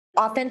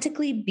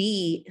authentically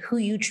be who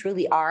you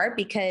truly are,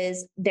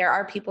 because there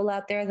are people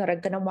out there that are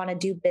going to want to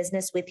do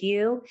business with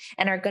you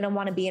and are going to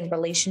want to be in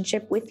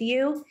relationship with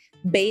you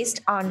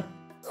based on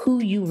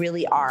who you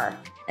really are.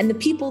 And the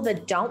people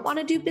that don't want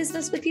to do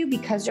business with you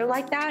because you're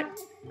like that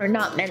are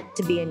not meant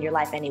to be in your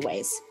life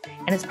anyways.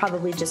 And it's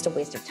probably just a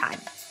waste of time.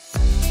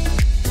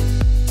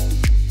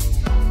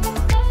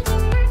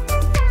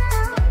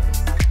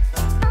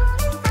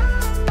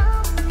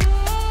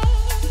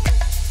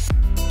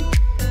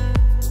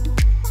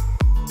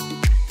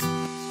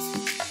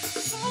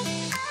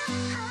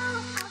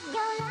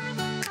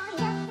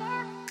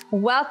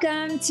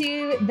 Welcome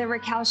to the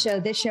Raquel Show.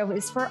 This show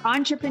is for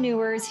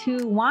entrepreneurs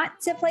who want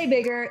to play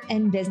bigger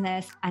in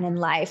business and in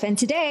life. And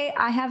today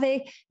I have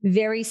a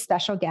very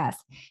special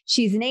guest.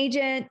 She's an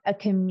agent, a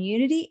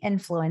community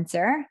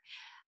influencer,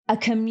 a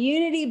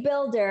community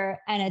builder,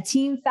 and a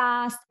Team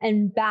Fast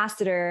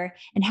ambassador,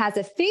 and has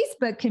a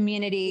Facebook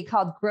community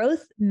called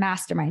Growth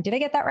Mastermind. Did I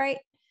get that right?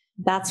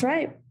 That's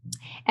right.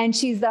 And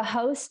she's the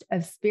host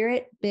of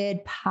Spirit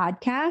Bid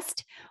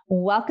Podcast.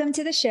 Welcome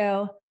to the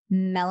show,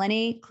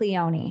 Melody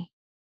Kleoni.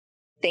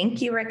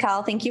 Thank you,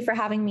 Raquel. Thank you for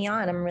having me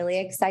on. I'm really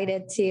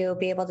excited to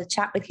be able to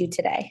chat with you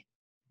today.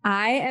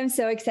 I am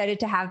so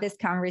excited to have this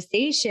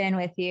conversation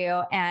with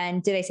you.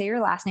 And did I say your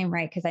last name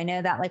right? Because I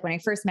know that when I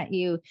first met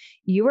you,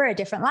 you were a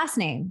different last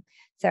name.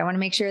 So I want to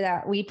make sure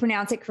that we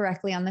pronounce it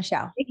correctly on the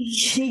show.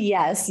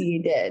 Yes,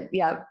 you did.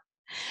 Yep.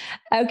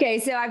 Okay.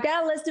 So I've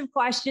got a list of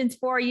questions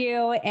for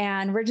you,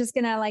 and we're just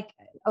going to, like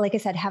I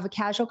said, have a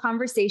casual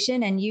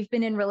conversation. And you've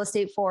been in real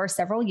estate for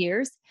several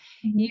years.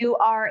 Mm-hmm. You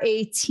are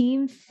a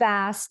Team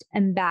Fast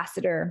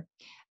ambassador,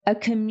 a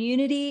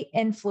community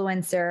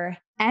influencer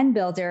and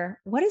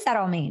builder. What does that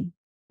all mean?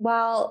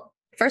 Well,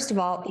 first of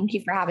all, thank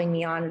you for having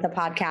me on the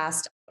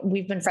podcast.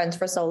 We've been friends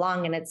for so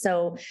long, and it's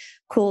so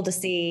cool to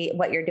see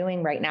what you're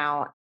doing right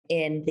now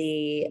in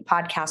the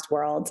podcast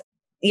world.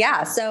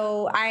 Yeah.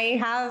 So I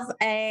have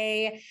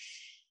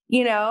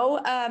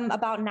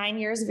about 9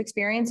 years of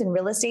experience in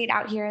real estate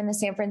out here in the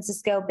San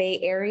Francisco Bay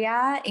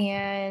Area,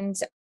 and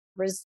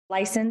was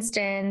licensed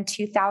in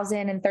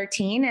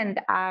 2013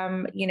 and,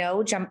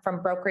 jumped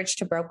from brokerage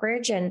to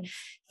brokerage and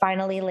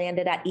finally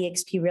landed at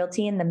eXp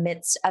Realty in the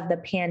midst of the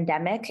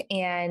pandemic,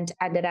 and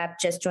ended up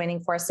just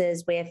joining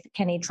forces with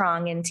Kenny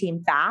Trong and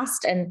Team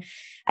Fast. And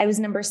I was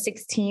number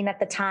 16 at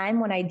the time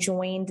when I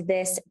joined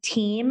this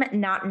team,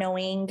 not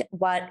knowing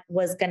what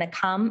was going to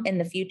come in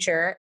the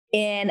future.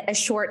 In a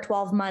short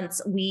 12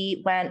 months,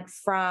 we went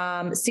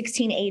from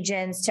 16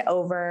 agents to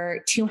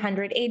over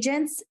 200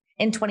 agents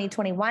in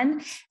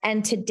 2021.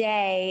 And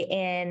today,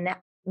 in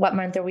what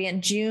month are we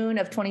in? June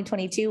of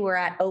 2022, we're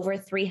at over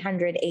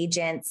 300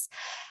 agents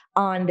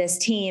on this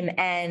team.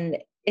 And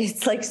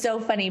it's so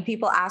funny.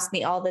 People ask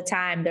me all the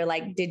time. They're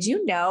like, did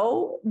you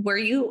know,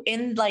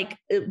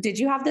 did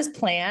you have this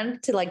plan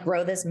to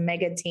grow this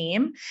mega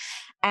team?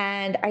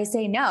 And I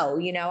say, no,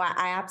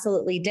 I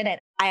absolutely didn't.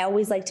 I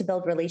always like to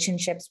build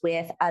relationships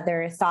with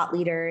other thought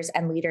leaders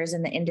and leaders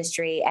in the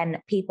industry and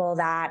people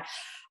that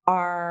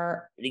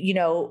are,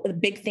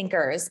 big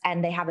thinkers,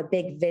 and they have a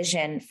big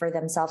vision for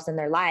themselves and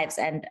their lives.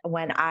 And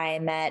when I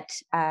met,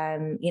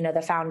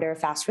 the founder of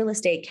Fast Real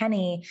Estate,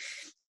 Kenny,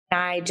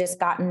 I just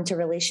got into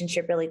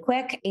relationship really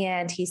quick,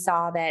 and he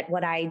saw that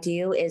what I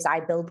do is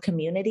I build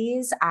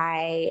communities.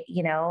 I,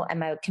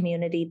 am a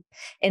community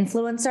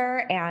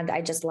influencer, and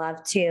I just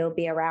love to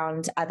be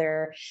around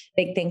other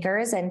big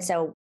thinkers. And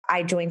so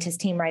I joined his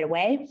team right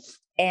away,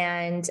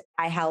 and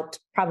I helped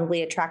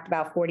probably attract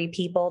about 40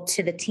 people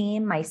to the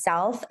team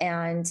myself.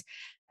 And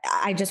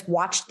I just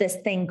watched this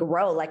thing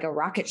grow like a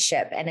rocket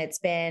ship, and it's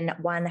been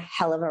one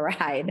hell of a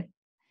ride.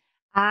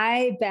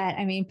 I bet.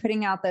 I mean,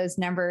 putting out those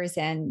numbers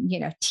and,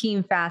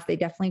 Team Fast, they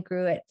definitely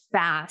grew it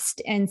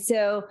fast. And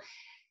so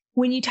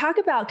when you talk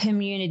about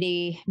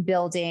community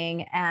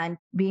building and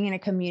being a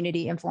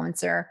community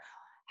influencer,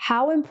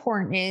 how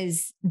important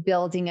is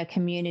building a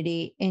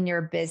community in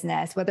your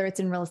business, whether it's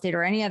in real estate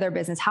or any other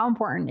business? How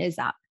important is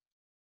that?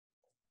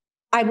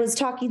 I was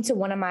talking to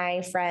one of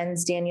my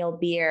friends, Daniel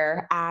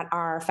Beer, at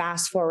our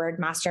Fast Forward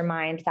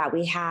Mastermind that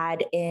we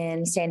had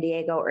in San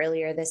Diego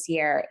earlier this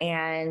year.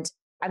 And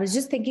I was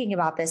just thinking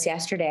about this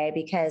yesterday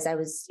because I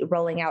was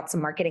rolling out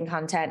some marketing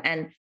content,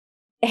 and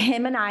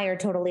him and I are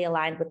totally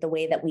aligned with the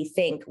way that we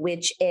think,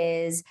 which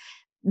is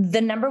the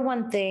number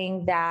one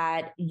thing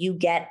that you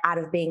get out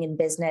of being in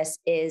business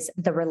is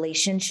the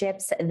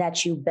relationships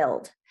that you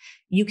build.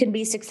 You can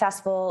be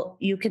successful,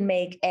 you can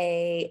make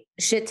a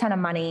shit ton of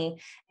money,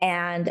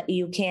 and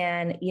you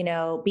can,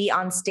 be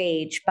on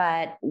stage,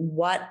 but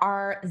what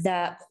are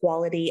the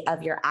quality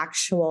of your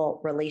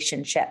actual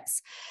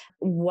relationships?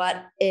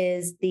 What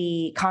is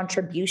the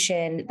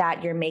contribution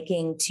that you're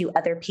making to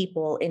other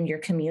people in your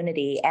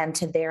community and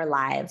to their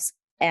lives?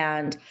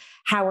 And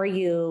how are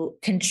you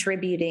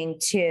contributing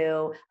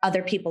to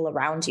other people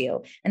around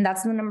you? And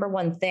that's the number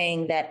one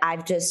thing that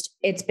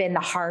it's been the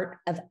heart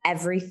of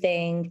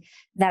everything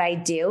that I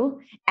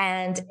do.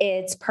 And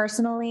it's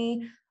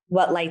personally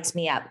what lights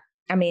me up.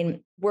 I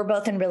mean, we're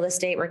both in real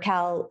estate.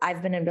 Raquel,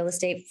 I've been in real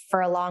estate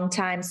for a long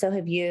time. So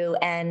have you.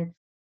 And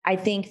I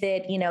think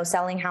that,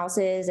 selling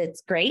houses,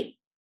 it's great.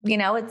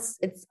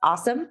 It's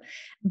awesome.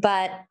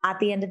 But at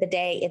the end of the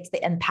day, it's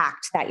the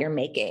impact that you're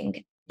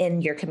making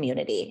in your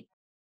community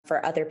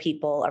for other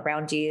people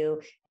around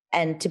you.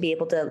 And to be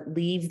able to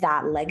leave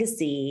that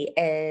legacy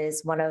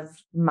is one of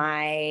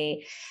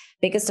my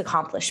biggest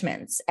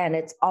accomplishments. And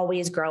it's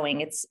always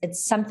growing. It's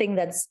something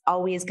that's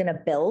always going to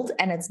build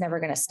and it's never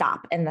going to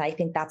stop. And I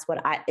think that's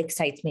what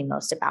excites me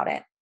most about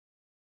it.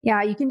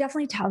 Yeah, you can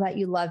definitely tell that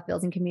you love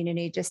building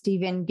community, just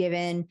even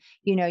given,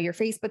 your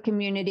Facebook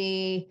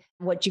community,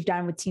 what you've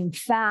done with Team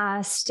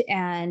Fast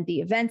and the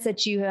events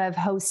that you have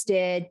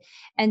hosted.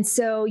 And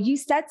so you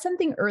said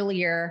something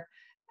earlier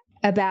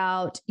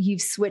about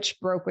you've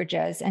switched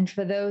brokerages. And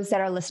for those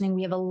that are listening,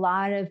 we have a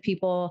lot of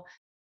people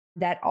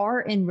that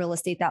are in real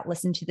estate that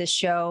listen to this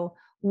show.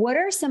 What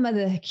are some of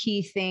the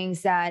key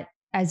things that,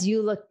 as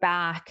you look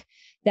back,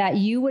 that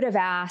you would have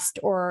asked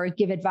or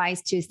give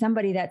advice to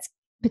somebody that's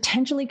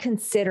potentially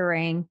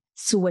considering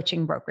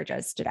switching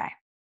brokerages today?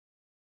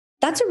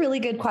 That's a really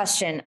good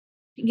question.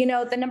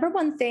 The number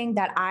one thing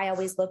that I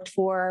always looked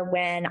for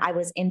when I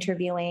was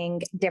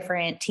interviewing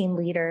different team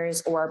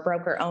leaders or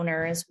broker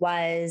owners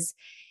was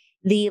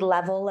the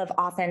level of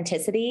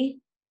authenticity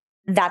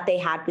that they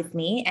had with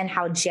me and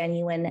how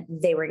genuine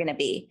they were going to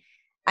be.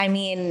 I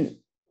mean,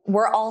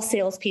 we're all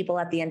salespeople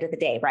at the end of the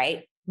day,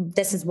 right?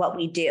 This is what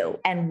we do.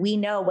 And we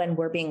know when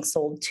we're being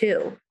sold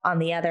to, on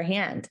the other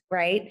hand,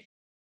 right?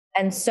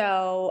 And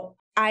so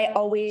I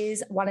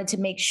always wanted to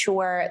make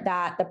sure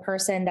that the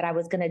person that I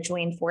was going to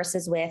join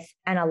forces with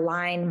and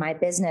align my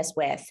business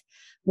with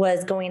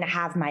was going to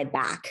have my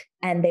back.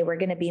 And they were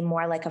going to be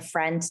more like a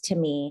friend to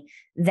me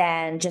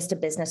than just a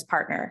business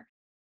partner.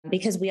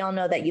 Because we all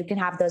know that you can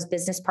have those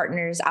business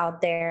partners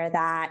out there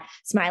that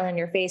smile in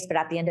your face, but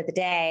at the end of the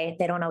day,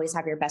 they don't always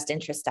have your best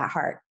interest at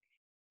heart.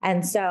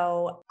 And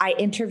so I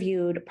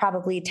interviewed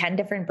probably 10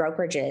 different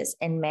brokerages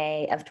in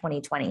May of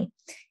 2020.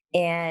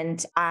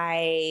 And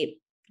I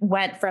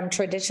went from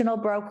traditional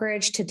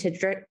brokerage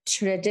to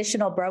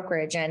traditional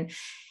brokerage. And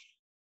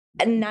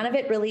none of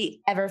it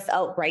really ever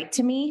felt right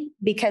to me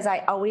because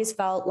I always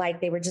felt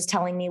like they were just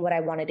telling me what I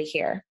wanted to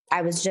hear.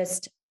 I was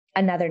just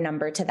another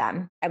number to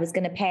them. I was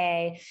going to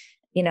pay,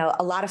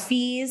 a lot of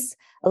fees,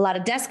 a lot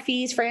of desk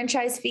fees,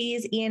 franchise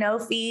fees, E&O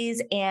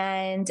fees,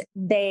 and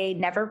they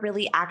never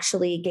really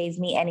actually gave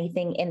me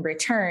anything in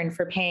return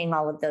for paying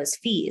all of those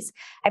fees.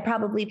 I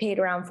probably paid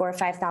around $4,000 or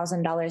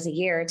 $5,000 a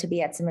year to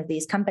be at some of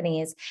these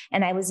companies,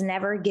 and I was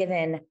never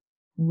given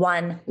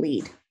one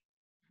lead.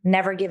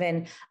 Never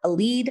given a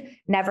lead,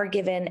 never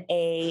given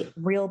a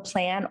real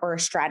plan or a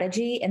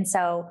strategy. And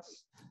so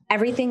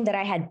everything that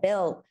I had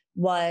built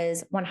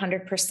was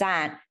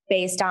 100%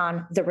 based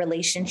on the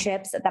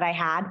relationships that I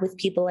had with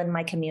people in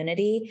my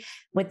community,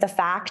 with the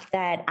fact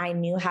that I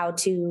knew how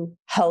to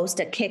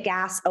host a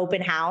kick-ass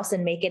open house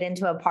and make it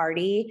into a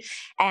party,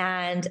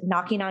 and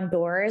knocking on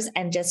doors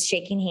and just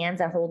shaking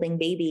hands and holding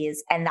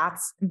babies. And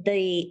that's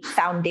the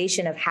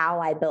foundation of how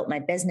I built my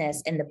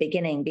business in the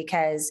beginning,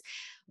 because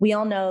we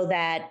all know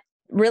that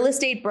real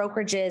estate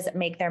brokerages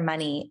make their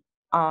money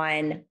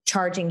on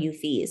charging you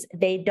fees.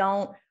 They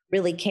don't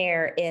really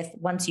care if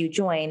once you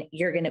join,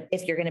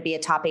 if you're going to be a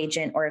top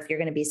agent or if you're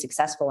going to be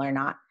successful or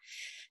not.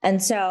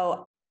 And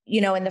so,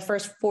 in the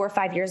first 4 or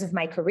 5 years of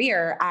my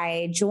career,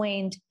 I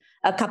joined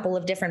a couple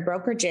of different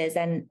brokerages,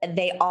 and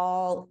they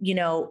all,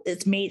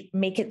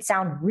 make it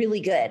sound really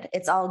good.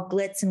 It's all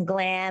glitz and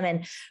glam,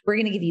 and we're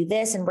going to give you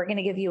this, and we're going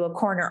to give you a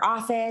corner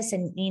office,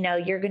 and,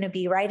 you're going to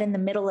be right in the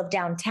middle of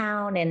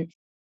downtown. And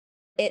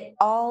it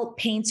all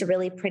paints a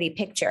really pretty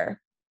picture.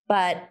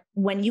 But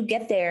when you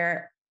get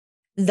there,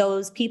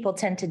 those people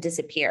tend to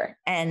disappear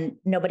and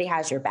nobody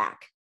has your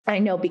back. I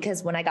know,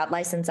 because when I got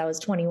licensed, I was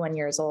 21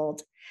 years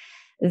old,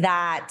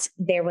 that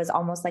there was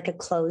almost like a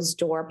closed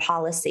door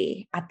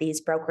policy at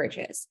these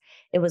brokerages.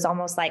 It was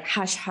almost like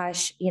hush,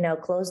 hush,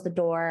 close the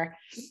door.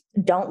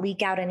 Don't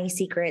leak out any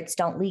secrets.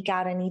 Don't leak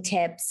out any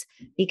tips,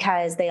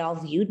 because they all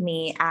viewed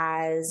me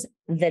as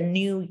the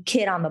new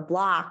kid on the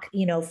block,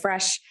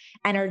 fresh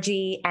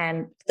energy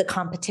and the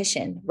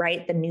competition,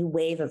 right? The new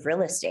wave of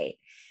real estate.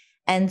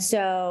 And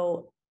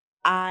so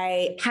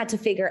I had to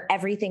figure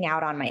everything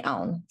out on my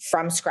own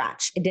from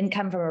scratch. It didn't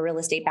come from a real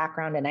estate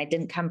background, and I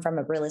didn't come from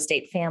a real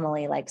estate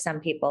family like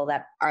some people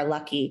that are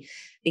lucky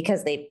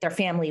because their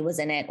family was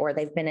in it or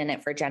they've been in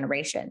it for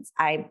generations.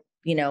 I,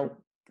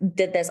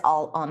 did this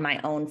all on my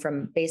own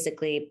from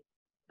basically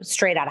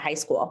straight out of high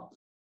school.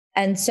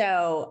 And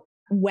so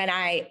when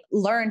I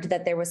learned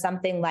that there was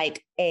something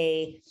like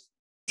a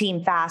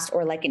Team Fast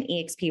or like an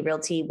eXp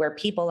Realty where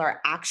people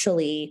are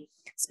actually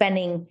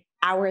spending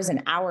hours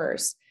and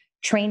hours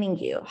training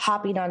you,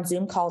 hopping on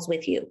Zoom calls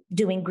with you,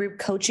 doing group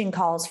coaching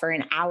calls for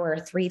an hour,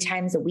 3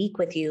 times a week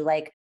with you,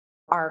 like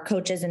our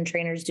coaches and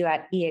trainers do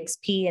at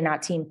eXp and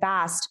at Team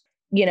Fast,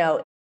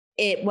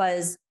 it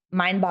was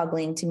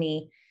mind-boggling to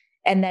me.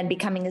 And then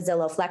becoming a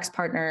Zillow Flex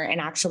partner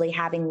and actually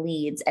having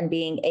leads and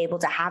being able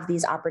to have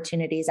these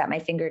opportunities at my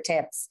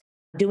fingertips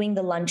doing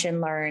the lunch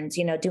and learns,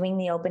 doing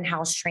the open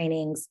house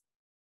trainings,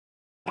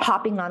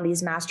 hopping on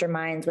these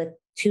masterminds with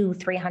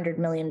 $200-300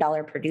 million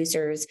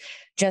producers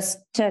just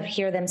to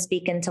hear them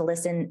speak and to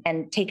listen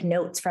and take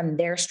notes from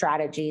their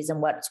strategies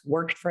and what's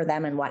worked for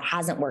them and what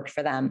hasn't worked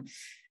for them.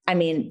 I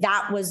mean,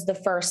 that was the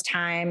first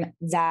time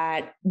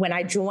that when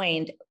I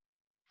joined,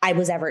 I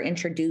was ever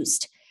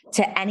introduced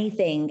to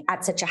anything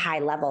at such a high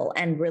level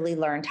and really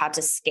learned how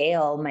to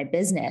scale my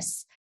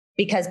business.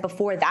 Because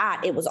before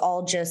that, it was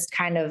all just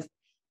kind of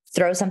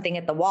throw something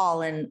at the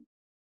wall and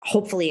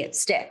hopefully it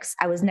sticks.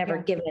 I was never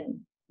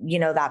given,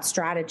 that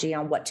strategy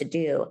on what to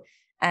do.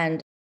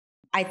 And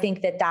I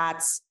think that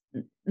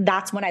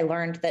that's when I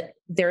learned that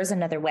there's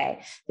another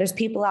way. There's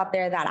people out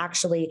there that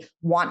actually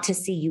want to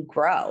see you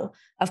grow.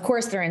 Of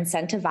course, they're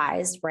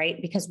incentivized,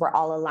 right? Because we're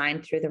all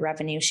aligned through the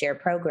revenue share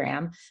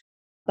program.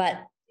 But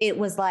it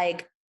was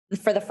like,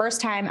 for the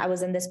first time I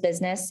was in this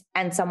business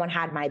and someone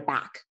had my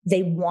back.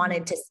 They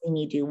wanted to see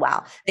me do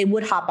well. They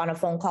would hop on a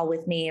phone call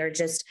with me or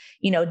just,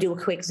 do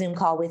a quick Zoom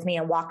call with me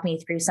and walk me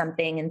through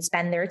something and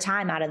spend their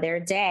time out of their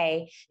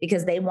day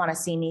because they want to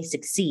see me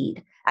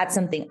succeed at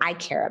something I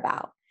care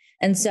about.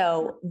 And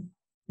so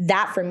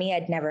that for me,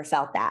 I'd never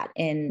felt that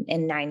in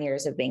 9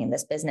 years of being in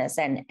this business.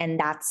 And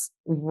that's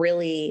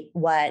really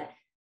what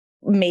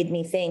made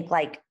me think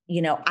like,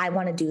 I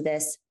want to do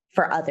this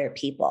for other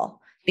people.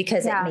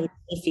 Because it made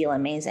me feel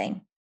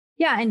amazing.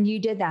 Yeah. And you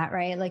did that,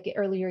 right? Like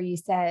earlier you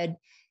said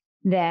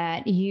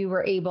that you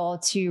were able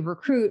to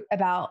recruit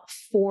about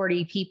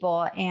 40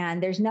 people.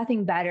 And there's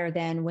nothing better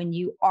than when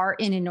you are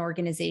in an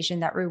organization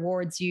that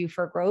rewards you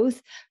for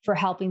growth, for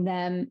helping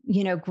them,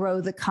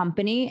 grow the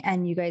company,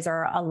 and you guys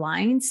are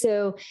aligned.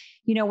 So,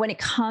 when it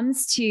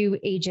comes to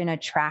agent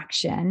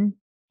attraction,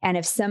 and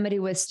if somebody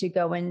was to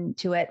go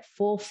into it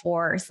full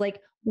force, like,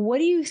 what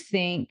do you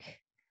think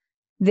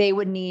they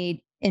would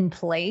need in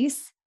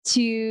place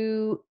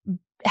to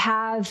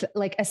have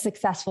like a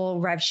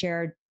successful rev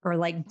share or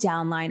like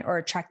downline or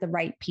attract the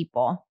right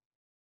people?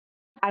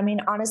 I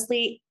mean,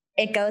 honestly,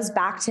 it goes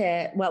back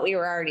to what we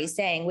were already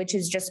saying, which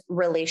is just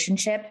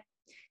relationship,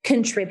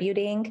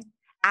 contributing,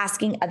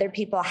 asking other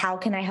people, how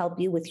can I help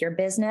you with your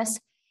business?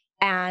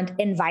 And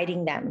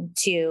inviting them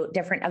to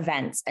different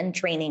events and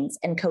trainings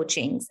and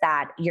coachings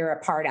that you're a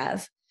part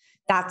of.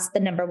 That's the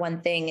number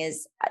one thing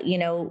is,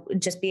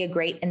 just be a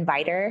great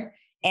inviter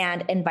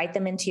and invite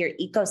them into your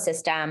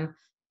ecosystem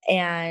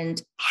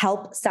and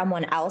help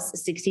someone else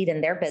succeed in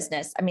their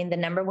business. I mean, the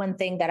number one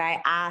thing that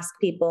I ask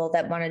people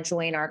that want to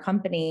join our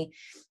company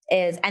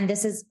is, and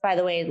this is, by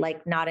the way,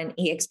 like not an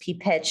EXP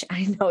pitch.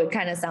 I know it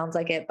kind of sounds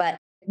like it, but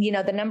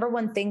the number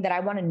one thing that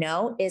I want to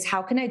know is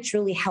how can I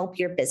truly help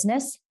your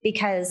business?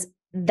 Because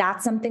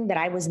that's something that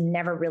I was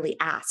never really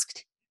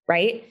asked,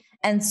 right?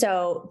 And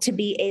so to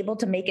be able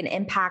to make an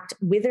impact,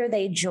 whether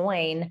they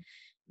join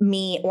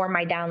me or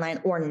my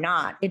downline or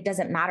not, it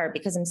doesn't matter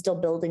because I'm still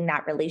building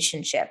that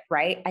relationship,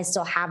 right? I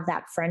still have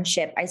that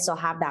friendship. I still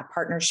have that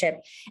partnership,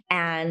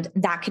 and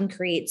that can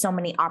create so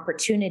many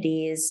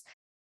opportunities,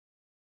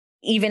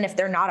 even if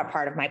they're not a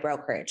part of my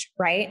brokerage,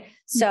 right? Mm-hmm.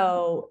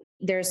 So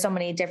there's so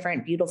many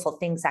different beautiful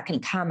things that can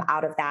come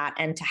out of that,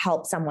 and to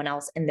help someone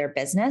else in their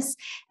business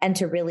and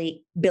to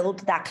really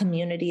build that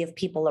community of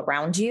people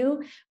around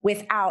you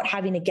without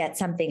having to get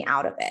something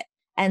out of it.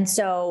 And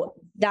so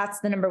that's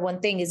the number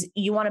one thing is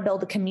you want to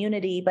build a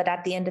community, but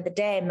at the end of the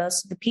day,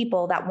 most of the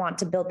people that want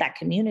to build that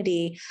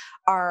community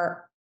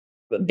are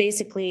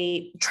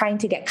basically trying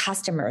to get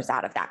customers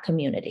out of that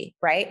community,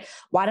 right?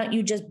 Why don't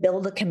you just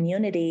build a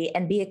community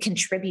and be a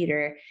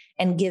contributor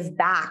and give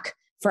back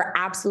for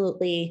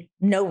absolutely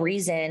no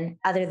reason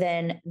other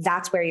than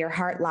that's where your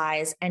heart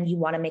lies and you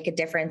want to make a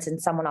difference in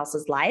someone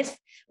else's life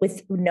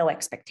with no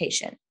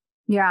expectation.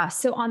 Yeah.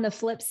 So on the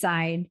flip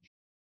side,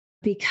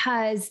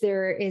 because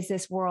there is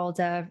this world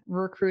of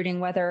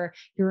recruiting, whether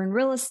you're in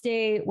real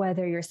estate,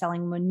 whether you're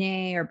selling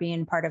Monet or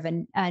being part of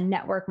a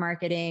network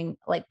marketing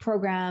like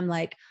program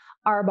like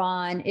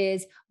Arbonne,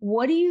 is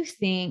what do you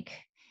think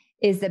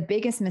is the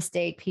biggest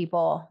mistake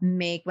people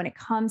make when it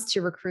comes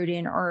to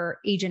recruiting or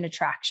agent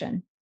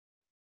attraction?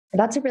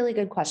 That's a really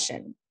good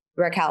question,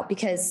 Raquel,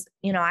 because,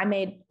 I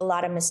made a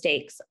lot of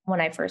mistakes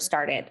when I first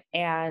started,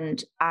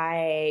 and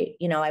I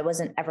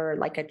wasn't ever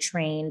like a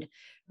trained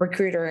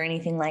recruiter or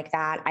anything like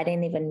that. I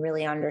didn't even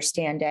really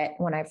understand it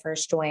when I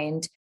first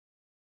joined.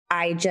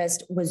 I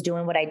just was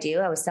doing what I do.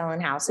 I was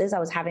selling houses. I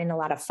was having a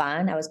lot of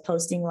fun. I was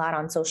posting a lot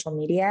on social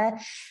media.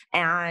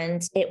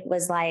 And it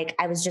was like,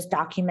 I was just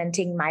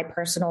documenting my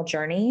personal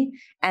journey.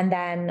 And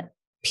then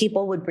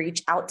people would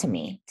reach out to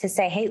me to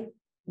say, hey,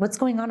 what's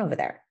going on over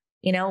there?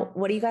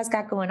 What do you guys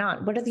got going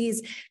on? What are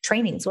these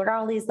trainings? What are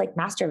all these like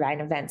mastermind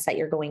events that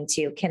you're going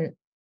to? Can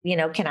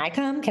I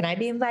come? Can I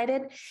be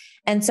invited?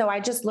 And so I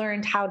just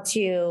learned how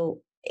to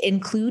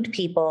include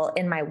people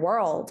in my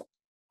world.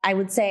 I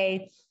would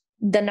say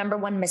the number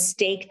one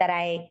mistake that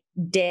I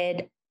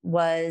did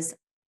was,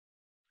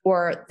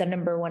 or the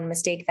number one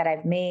mistake that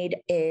I've made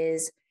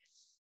is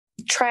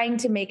trying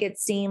to make it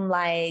seem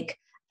like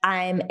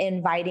I'm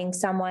inviting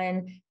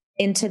someone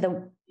into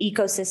the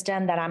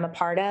ecosystem that I'm a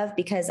part of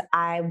because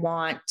I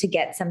want to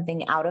get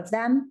something out of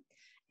them,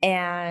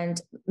 and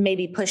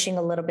maybe pushing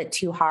a little bit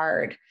too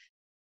hard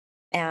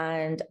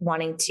and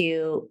wanting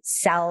to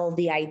sell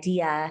the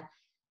idea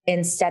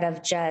instead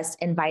of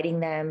just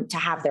inviting them to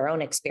have their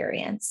own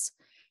experience.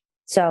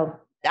 So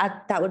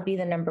that would be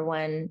the number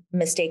one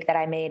mistake that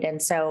I made. And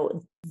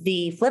so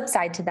the flip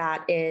side to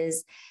that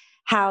is,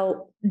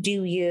 how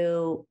do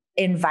you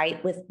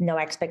invite with no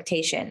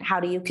expectation? How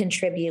do you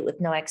contribute with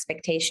no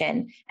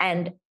expectation?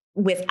 And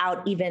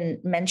without even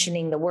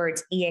mentioning the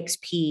words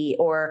EXP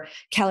or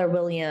Keller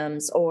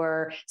Williams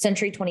or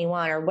Century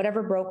 21 or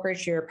whatever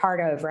brokerage you're a part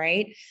of,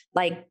 right?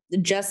 Like,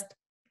 just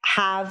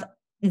have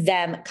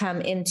them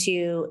come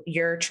into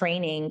your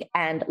training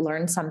and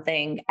learn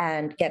something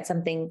and get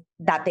something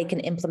that they can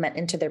implement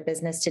into their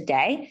business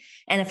today.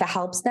 And if it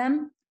helps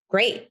them,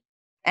 great.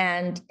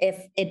 And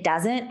if it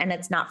doesn't and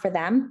it's not for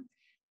them,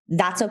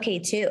 that's okay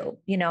too.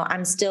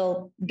 I'm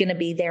still going to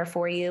be there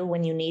for you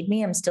when you need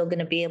me. I'm still going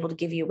to be able to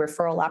give you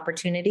referral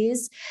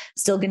opportunities,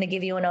 still going to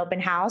give you an open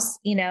house,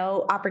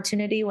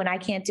 opportunity when I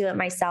can't do it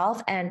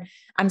myself. And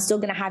I'm still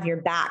going to have your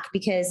back,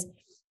 because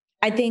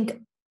I think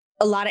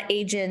a lot of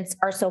agents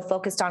are so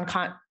focused on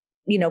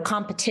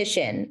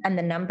competition and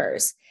the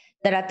numbers,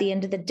 that at the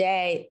end of the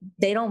day,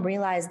 they don't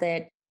realize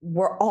that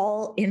we're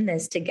all in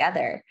this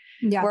together.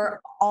 Yeah. We're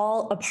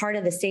all a part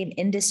of the same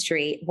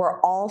industry. We're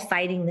all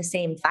fighting the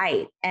same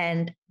fight.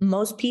 And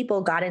most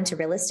people got into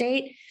real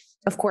estate,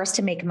 of course,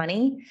 to make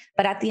money.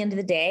 But at the end of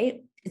the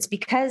day, it's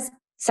because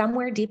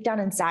somewhere deep down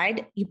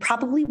inside, you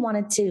probably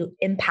wanted to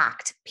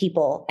impact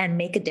people and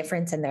make a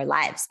difference in their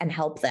lives and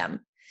help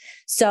them.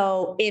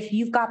 So if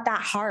you've got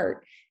that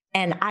heart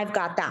and I've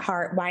got that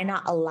heart, why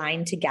not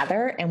align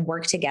together and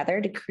work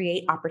together to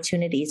create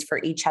opportunities for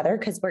each other?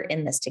 Because we're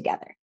in this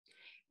together.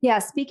 Yeah.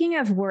 Speaking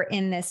of we're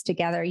in this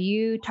together,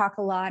 you talk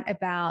a lot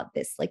about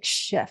this like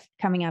shift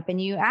coming up,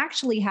 and you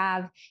actually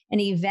have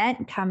an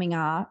event coming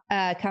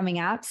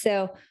up.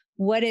 So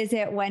what is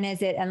it? When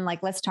is it? And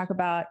let's talk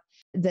about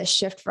the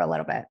shift for a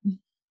little bit.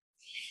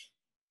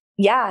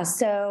 Yeah.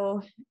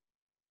 So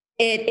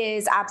it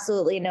is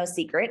absolutely no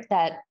secret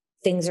that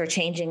things are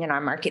changing in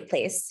our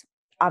marketplace.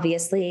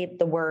 Obviously,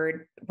 the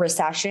word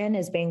recession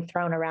is being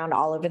thrown around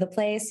all over the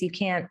place. You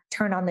can't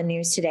turn on the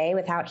news today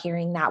without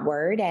hearing that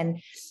word.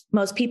 And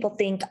most people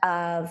think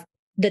of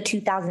the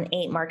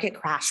 2008 market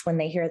crash when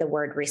they hear the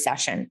word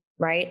recession,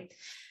 right?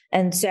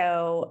 And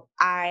so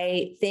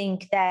I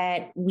think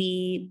that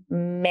we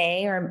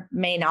may or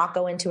may not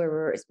go into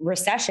a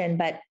recession,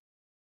 but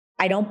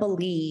I don't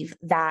believe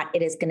that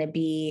it is going to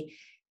be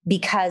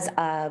because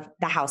of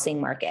the housing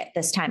market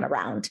this time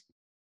around.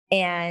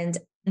 And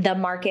the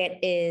market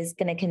is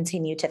going to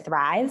continue to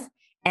thrive.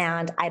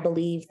 And I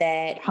believe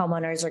that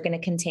homeowners are going to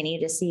continue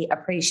to see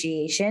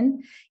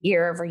appreciation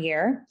year over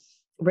year.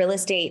 Real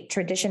estate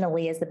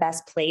traditionally is the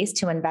best place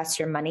to invest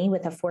your money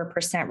with a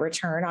 4%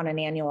 return on an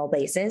annual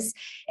basis.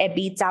 It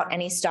beats out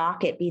any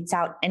stock. It beats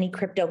out any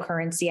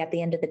cryptocurrency at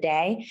the end of the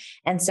day.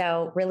 And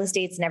so real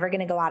estate's never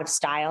going to go out of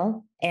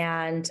style.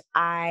 And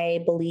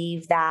I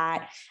believe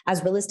that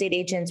as real estate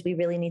agents, we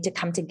really need to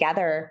come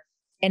together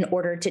in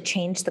order to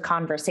change the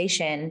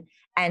conversation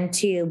and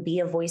to be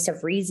a voice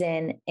of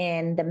reason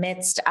in the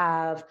midst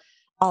of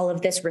all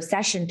of this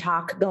recession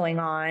talk going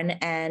on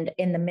and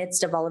in the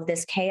midst of all of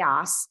this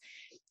chaos,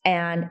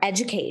 and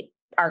educate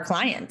our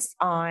clients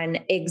on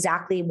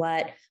exactly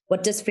what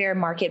does fair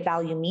market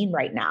value mean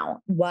right now?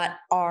 What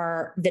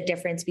are the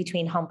difference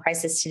between home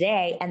prices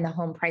today and the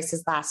home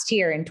prices last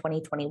year in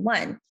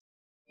 2021?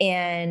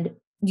 And,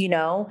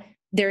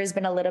 there has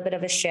been a little bit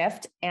of a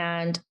shift,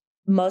 and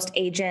most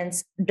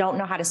agents don't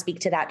know how to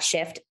speak to that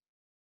shift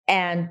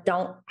and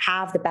don't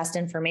have the best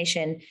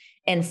information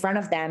in front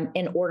of them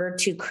in order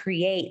to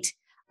create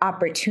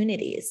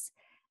opportunities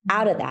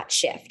out of that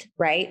shift,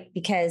 right?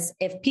 Because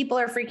if people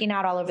are freaking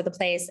out all over the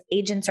place,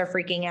 agents are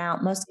freaking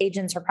out. Most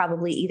agents are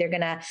probably either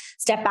going to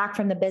step back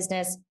from the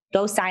business,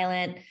 go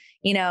silent,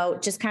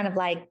 just kind of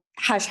like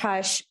hush,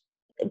 hush.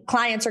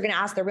 Clients are going to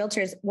ask their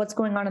realtors what's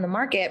going on in the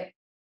market.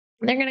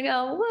 They're going to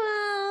go,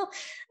 well,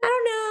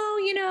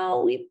 I don't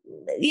know.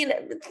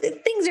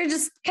 Things are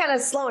just kind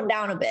of slowing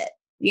down a bit.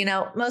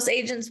 Most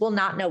agents will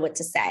not know what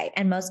to say,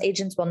 and most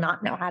agents will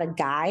not know how to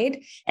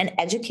guide and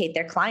educate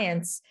their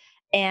clients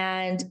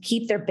and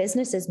keep their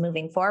businesses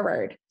moving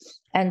forward.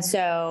 And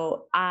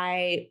so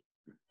I,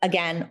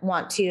 again,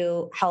 want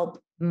to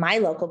help my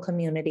local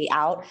community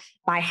out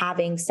by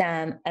having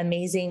some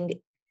amazing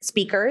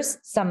speakers,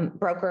 some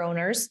broker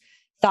owners,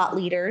 thought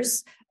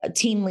leaders,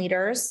 team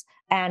leaders,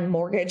 and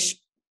mortgage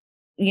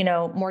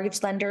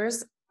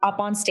lenders up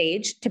on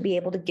stage to be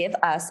able to give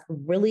us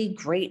really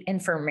great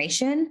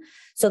information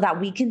so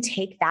that we can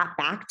take that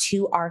back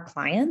to our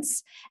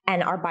clients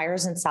and our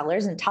buyers and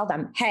sellers and tell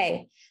them,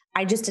 hey,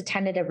 I just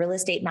attended a real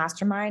estate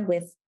mastermind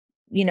with,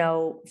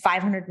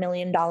 $500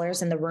 million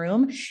in the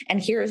room.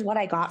 And here's what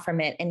I got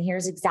from it. And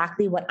here's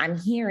exactly what I'm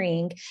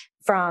hearing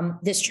from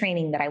this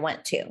training that I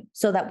went to,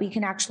 so that we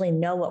can actually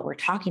know what we're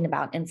talking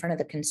about in front of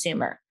the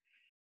consumer.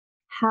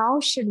 How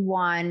should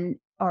one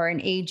or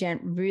an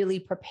agent really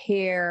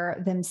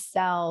prepare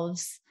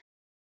themselves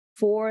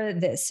for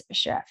this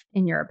shift,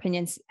 in your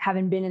opinions,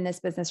 having been in this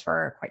business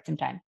for quite some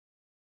time?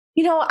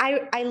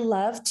 I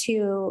love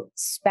to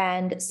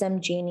spend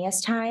some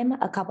genius time,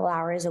 a couple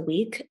hours a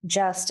week,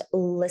 just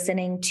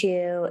listening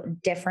to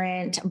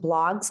different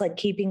blogs. Like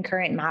Keeping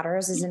Current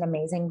Matters is an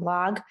amazing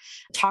blog,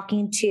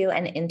 talking to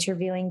and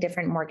interviewing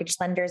different mortgage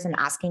lenders and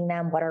asking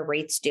them, what are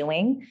rates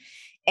doing?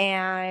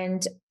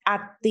 And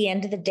at the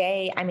end of the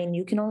day, I mean,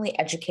 you can only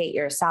educate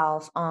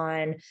yourself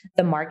on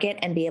the market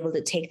and be able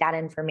to take that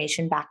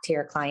information back to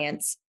your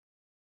clients.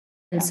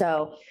 And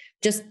so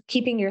just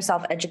keeping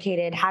yourself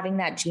educated, having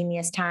that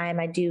genius time.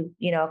 I do,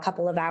 a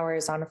couple of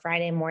hours on a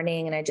Friday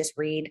morning and I just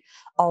read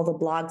all the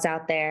blogs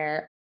out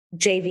there.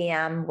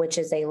 JVM, which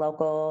is a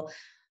local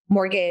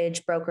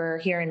mortgage broker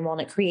here in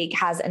Walnut Creek,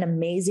 has an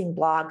amazing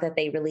blog that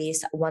they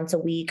release once a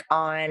week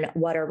on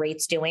what are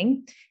rates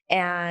doing,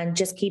 and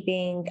just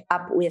keeping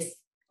up with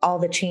all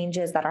the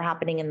changes that are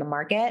happening in the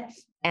market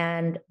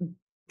and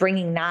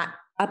bringing that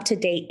up to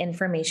date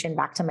information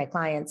back to my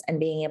clients and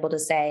being able to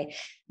say,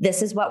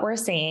 this is what we're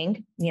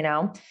seeing.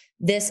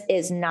 This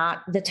is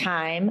not the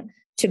time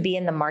to be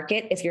in the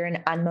market if you're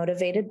an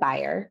unmotivated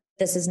buyer.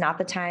 This is not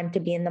the time to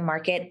be in the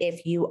market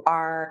if you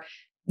are,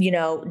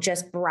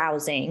 just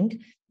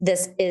browsing.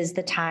 This is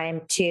the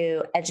time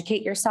to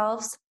educate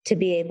yourselves, to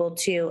be able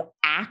to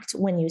act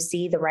when you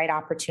see the right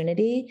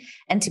opportunity,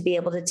 and to be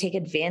able to take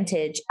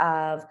advantage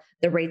of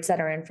the rates that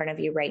are in front of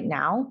you right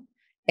now,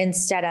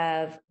 instead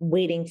of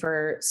waiting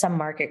for some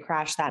market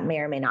crash that may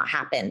or may not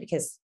happen,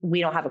 because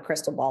we don't have a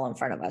crystal ball in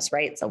front of us,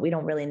 right? So we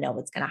don't really know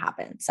what's going to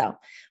happen. So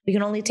we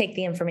can only take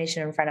the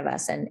information in front of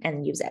us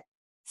and use it.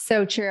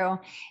 So true.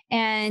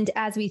 And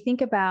as we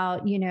think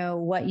about,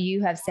 what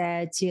you have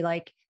said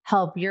to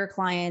help your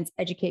clients,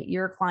 educate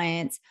your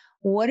clients,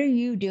 what are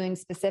you doing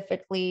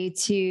specifically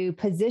to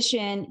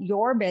position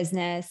your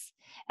business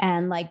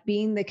and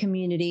being the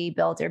community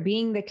builder,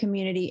 being the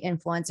community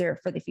influencer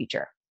for the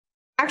future?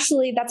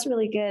 Actually, that's a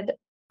really good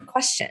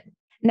question.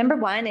 Number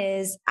one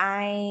is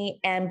I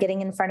am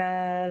getting in front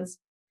of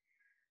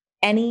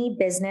any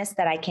business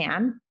that I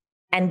can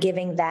and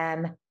giving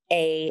them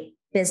a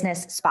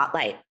business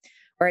spotlight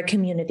or a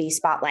community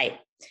spotlight.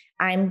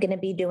 I'm going to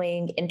be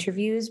doing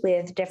interviews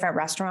with different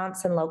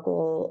restaurants and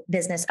local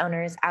business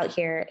owners out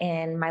here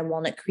in my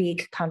Walnut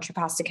Creek, Contra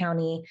Costa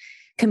County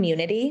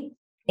community.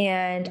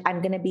 And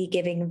I'm going to be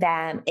giving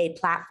them a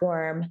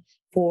platform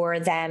for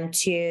them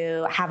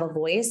to have a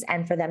voice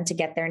and for them to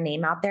get their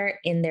name out there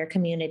in their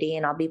community.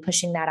 And I'll be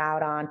pushing that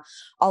out on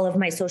all of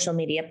my social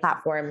media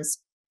platforms.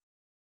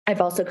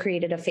 I've also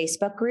created a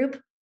Facebook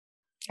group.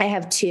 I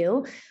have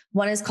two.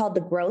 One is called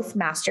the Growth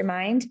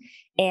Mastermind,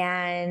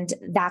 and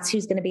that's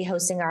who's going to be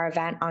hosting our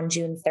event on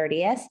June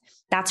 30th.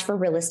 That's for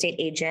real estate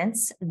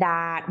agents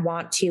that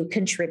want to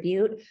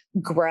contribute,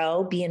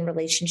 grow, be in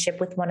relationship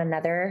with one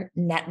another,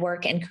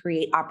 network, and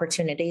create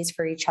opportunities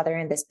for each other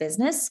in this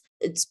business.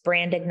 It's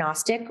brand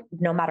agnostic,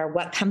 no matter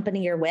what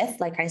company you're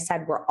with. Like I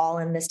said, we're all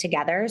in this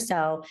together.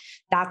 So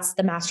that's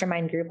the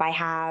mastermind group I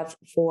have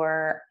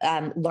for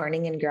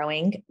learning and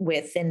growing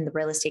within the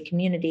real estate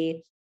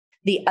community.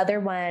 The other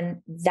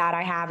one that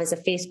I have is a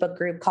Facebook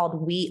group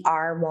called We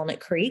Are Walnut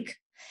Creek.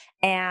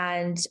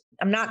 And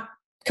I'm not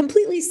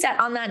completely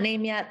set on that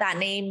name yet. That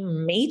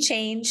name may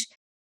change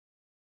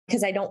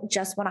because I don't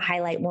just want to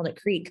highlight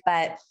Walnut Creek,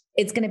 but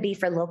it's going to be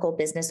for local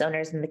business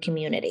owners in the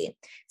community.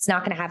 It's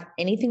not going to have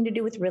anything to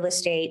do with real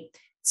estate.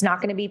 It's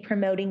not going to be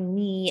promoting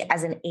me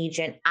as an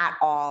agent at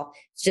all.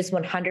 It's just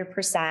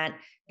 100%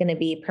 going to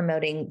be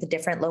promoting the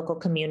different local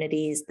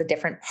communities, the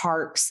different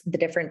parks, the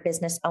different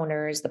business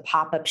owners, the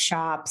pop-up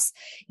shops,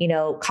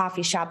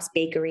 coffee shops,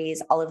 bakeries,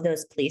 all of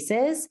those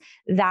places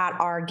that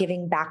are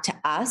giving back to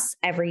us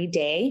every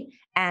day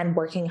and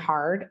working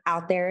hard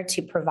out there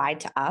to provide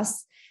to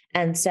us.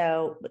 And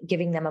so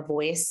giving them a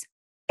voice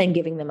and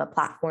giving them a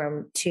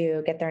platform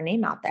to get their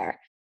name out there.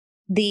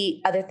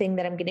 The other thing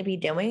that I'm going to be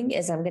doing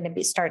is I'm going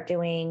to start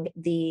doing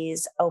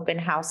these open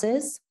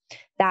houses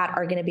that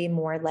are going to be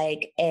more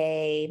like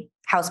a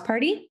house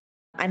party.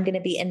 I'm going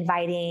to be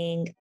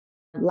inviting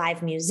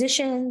live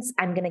musicians.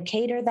 I'm going to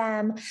cater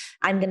them.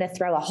 I'm going to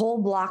throw a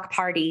whole block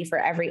party for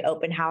every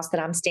open house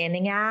that I'm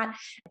standing at.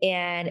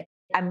 And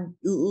I'm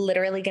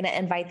literally going to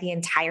invite the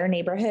entire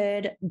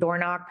neighborhood, door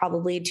knock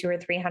probably 200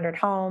 or 300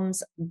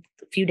 homes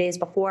a few days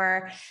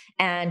before,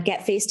 and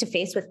get face to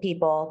face with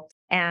people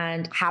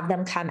and have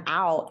them come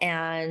out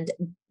and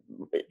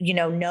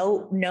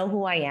know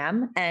who I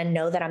am and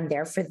know that I'm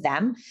there for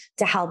them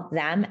to help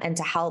them and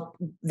to help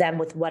them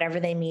with whatever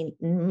they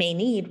may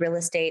need, real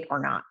estate or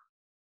not.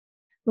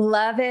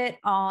 Love it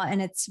all.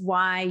 And it's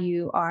why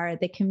you are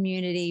the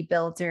community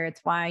builder. It's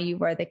why you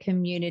are the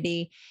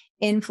community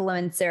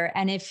influencer.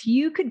 And if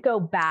you could go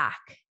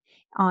back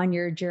on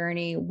your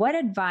journey, what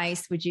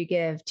advice would you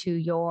give to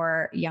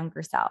your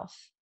younger self?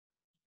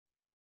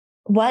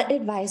 What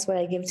advice would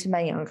I give to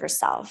my younger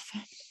self?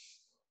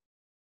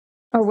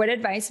 Or what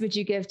advice would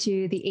you give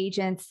to the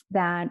agents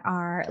that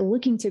are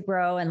looking to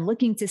grow and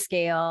looking to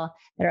scale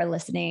that are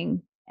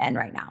listening in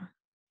right now?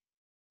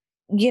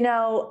 You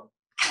know,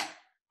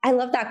 I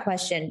love that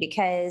question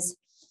because,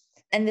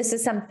 and this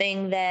is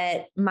something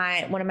that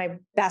one of my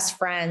best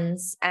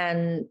friends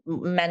and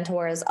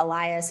mentors,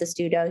 Elias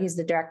Astudo, he's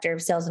the director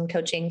of sales and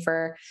coaching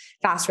for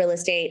Fast Real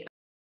Estate.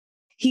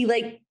 He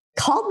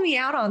called me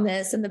out on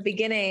this in the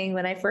beginning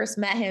when I first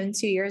met him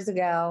 2 years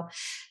ago.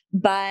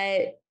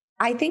 But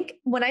I think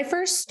when I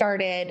first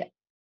started,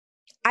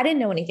 I didn't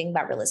know anything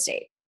about real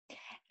estate.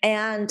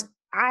 And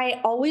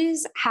I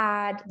always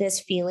had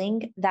this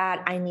feeling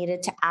that I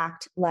needed to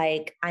act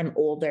like I'm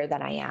older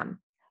than I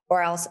am,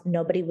 or else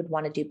nobody would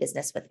want to do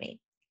business with me.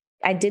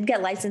 I did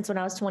get licensed when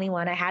I was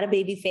 21. I had a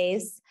baby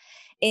face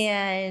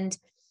and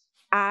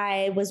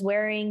I was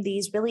wearing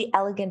these really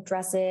elegant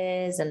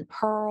dresses and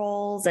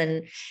pearls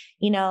and,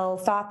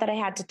 thought that I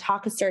had to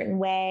talk a certain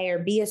way or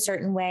be a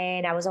certain way.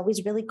 And I was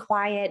always really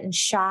quiet and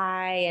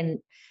shy and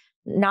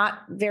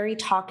not very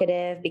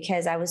talkative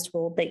because I was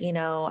told that,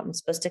 I'm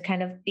supposed to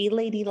kind of be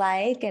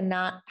ladylike and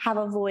not have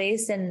a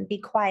voice and be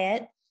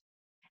quiet.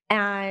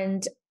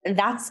 And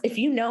if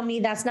you know me,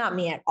 that's not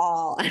me at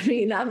all. I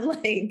mean, I'm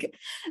like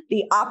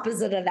the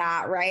opposite of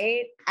that.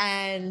 Right.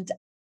 And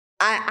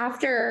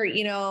after,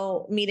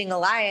 meeting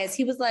Elias,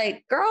 he was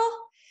like, girl,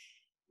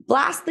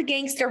 blast the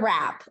gangster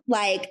rap,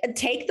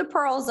 take the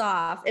pearls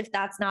off. If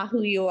that's not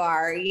who you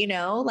are,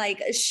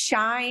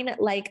 shine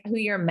like who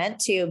you're meant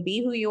to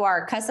be, who you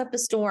are, cuss up a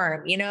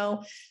storm,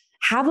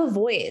 have a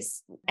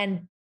voice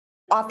and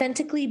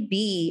authentically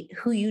be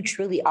who you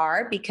truly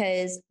are,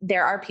 because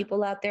there are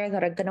people out there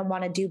that are going to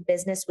want to do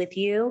business with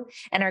you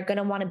and are going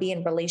to want to be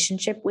in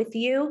relationship with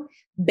you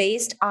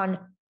based on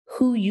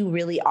who you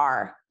really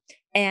are.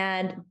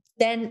 And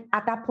then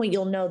at that point,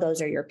 you'll know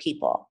those are your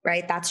people,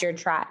 right? That's your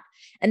tribe.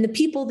 And the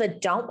people that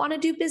don't want to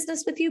do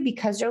business with you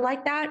because you're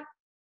like that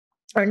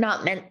are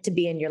not meant to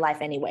be in your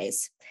life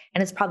anyways.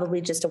 And it's probably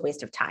just a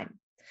waste of time.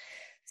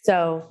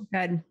 So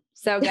good.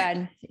 So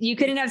good. You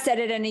couldn't have said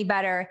it any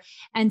better.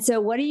 And so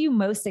what are you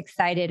most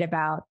excited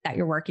about that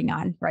you're working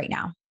on right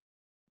now?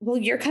 Well,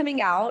 you're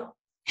coming out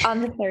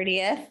on the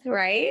 30th,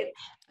 right?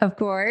 Of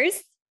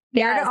course.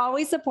 There to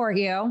always support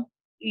you.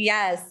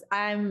 Yes.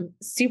 I'm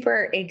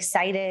super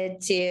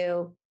excited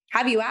to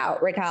have you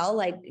out,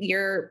 Raquel.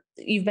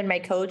 You've been my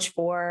coach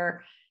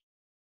for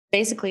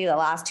basically the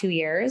last 2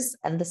 years.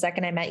 And the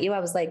second I met you, I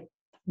was like,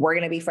 we're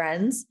going to be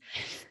friends.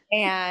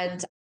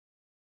 And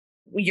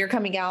you're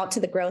coming out to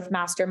the Growth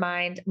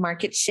Mastermind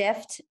Market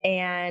Shift.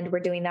 And we're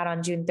doing that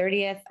on June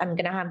 30th. I'm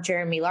going to have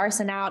Jeremy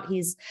Larson out.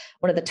 He's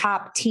one of the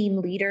top team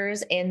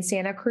leaders in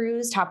Santa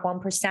Cruz, top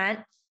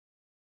 1%.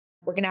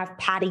 We're going to have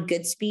Patty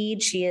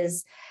Goodspeed. She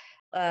is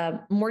a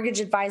mortgage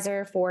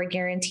advisor for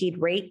Guaranteed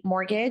Rate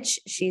Mortgage.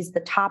 She's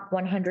the top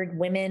 100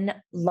 women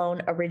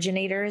loan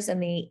originators in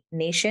the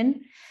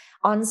nation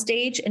on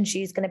stage. And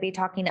she's going to be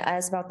talking to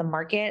us about the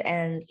market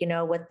and,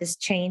 what this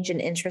change in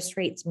interest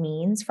rates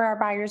means for our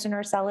buyers and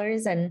our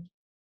sellers. And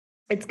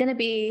it's going to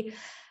be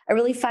a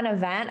really fun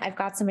event. I've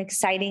got some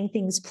exciting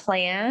things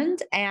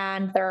planned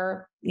and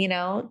they're,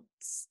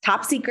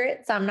 top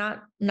secret. So I'm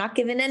not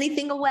giving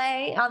anything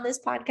away on this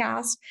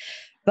podcast.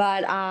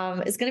 But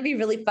it's going to be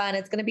really fun.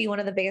 It's going to be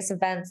one of the biggest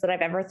events that I've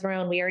ever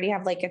thrown. We already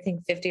have I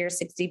think 50 or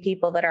 60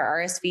 people that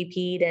are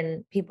RSVP'd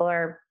and people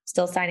are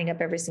still signing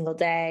up every single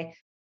day.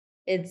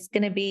 It's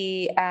going to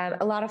be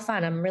a lot of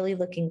fun. I'm really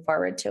looking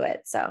forward to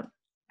it. So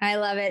I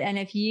love it. And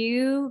if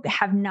you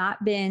have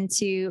not been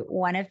to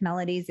one of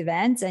Melody's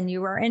events and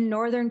you are in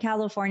Northern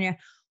California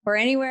or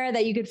anywhere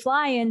that you could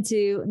fly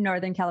into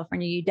Northern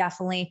California, you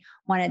definitely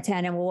want to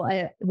attend, and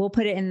we'll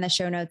put it in the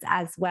show notes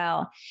as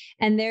well.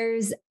 And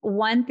there's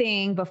one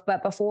thing,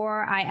 but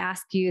before I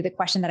ask you the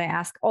question that I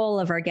ask all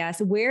of our guests,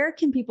 where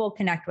can people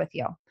connect with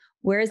you?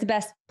 Where is the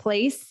best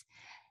place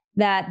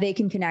that they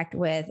can connect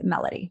with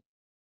Melody?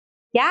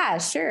 Yeah,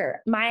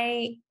 sure.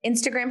 My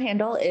Instagram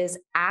handle is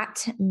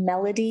at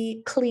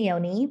Melody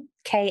Kleoni,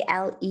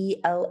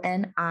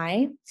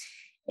 Kleoni.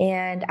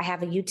 And I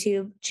have a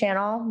YouTube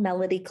channel,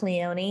 Melody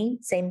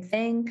Kleoni, same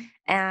thing.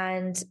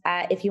 And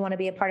if you want to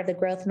be a part of the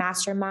Growth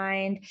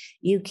Mastermind,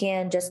 you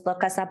can just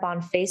look us up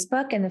on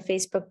Facebook in the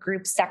Facebook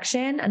group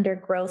section under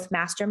Growth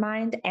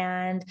Mastermind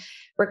and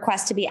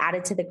request to be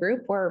added to the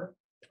group. We're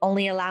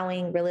only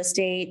allowing real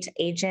estate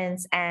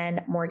agents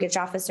and mortgage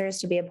officers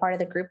to be a part of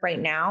the group right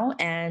now.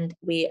 And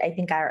I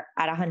think are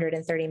at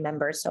 130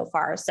 members so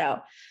far. So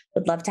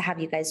would love to have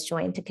you guys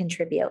join to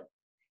contribute.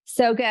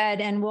 So good.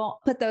 And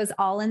we'll put those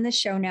all in the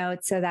show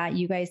notes so that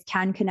you guys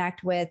can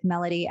connect with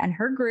Melody and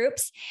her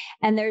groups.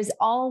 And there's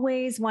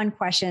always one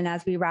question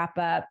as we wrap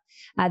up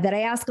that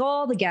I ask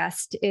all the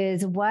guests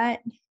is, what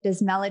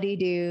does Melody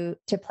do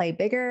to play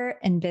bigger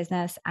in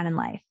business and in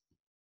life?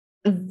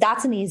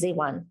 That's an easy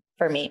one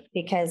for me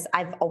because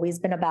I've always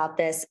been about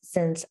this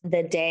since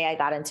the day I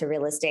got into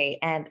real estate.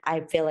 And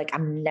I feel like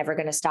I'm never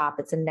going to stop.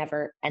 It's a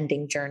never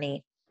ending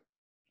journey.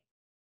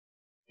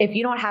 If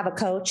you don't have a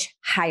coach,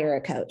 hire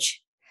a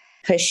coach.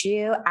 Push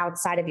you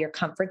outside of your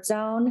comfort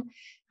zone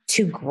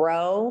to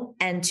grow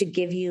and to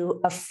give you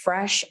a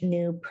fresh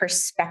new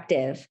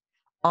perspective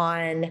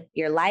on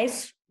your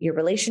life, your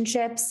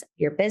relationships,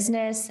 your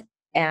business,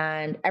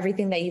 and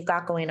everything that you've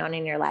got going on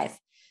in your life.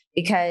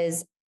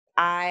 Because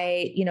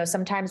I,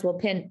 sometimes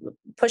will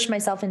push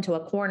myself into a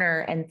corner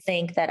and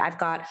think that I've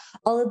got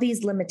all of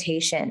these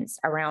limitations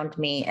around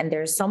me. And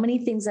there's so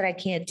many things that I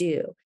can't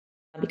do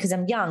because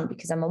I'm young,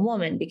 because I'm a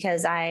woman,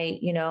 because I,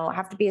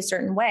 have to be a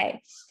certain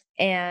way.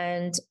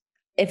 And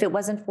if it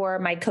wasn't for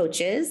my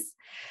coaches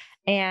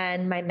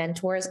and my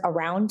mentors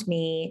around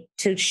me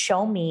to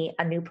show me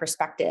a new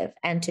perspective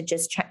and to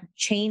just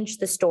change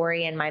the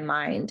story in my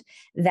mind,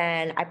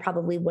 then I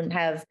probably wouldn't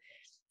have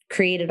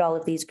created all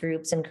of these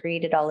groups and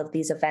created all of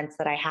these events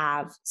that I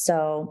have.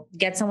 So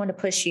get someone to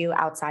push you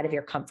outside of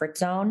your comfort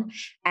zone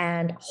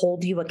and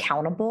hold you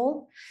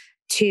accountable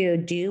to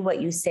do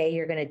what you say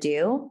you're going to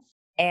do,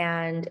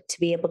 and to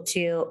be able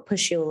to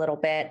push you a little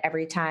bit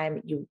every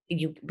time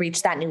you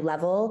reach that new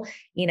level.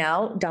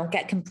 Don't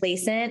get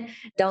complacent.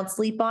 Don't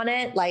sleep on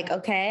it. Like,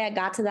 okay, I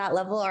got to that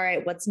level. All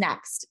right, what's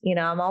next?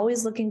 I'm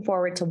always looking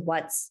forward to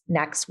what's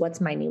next.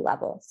 What's my new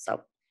level?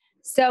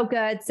 So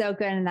good. So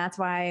good. And that's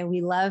why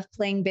we love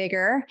playing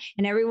bigger.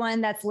 And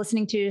everyone that's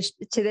listening to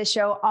this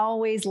show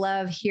always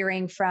love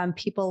hearing from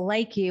people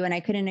like you. And I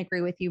couldn't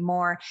agree with you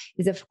more,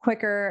 is if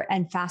quicker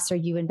and faster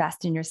you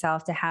invest in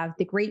yourself to have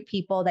the great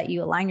people that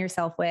you align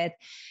yourself with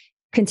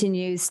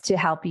continues to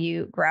help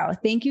you grow.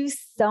 Thank you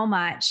so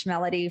much,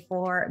 Melody,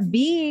 for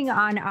being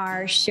on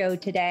our show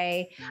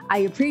today. I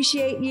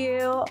appreciate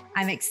you.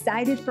 I'm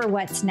excited for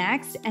what's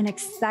next and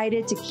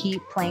excited to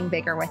keep playing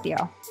bigger with you.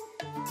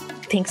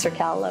 Thanks,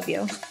 Raquel. Love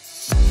you.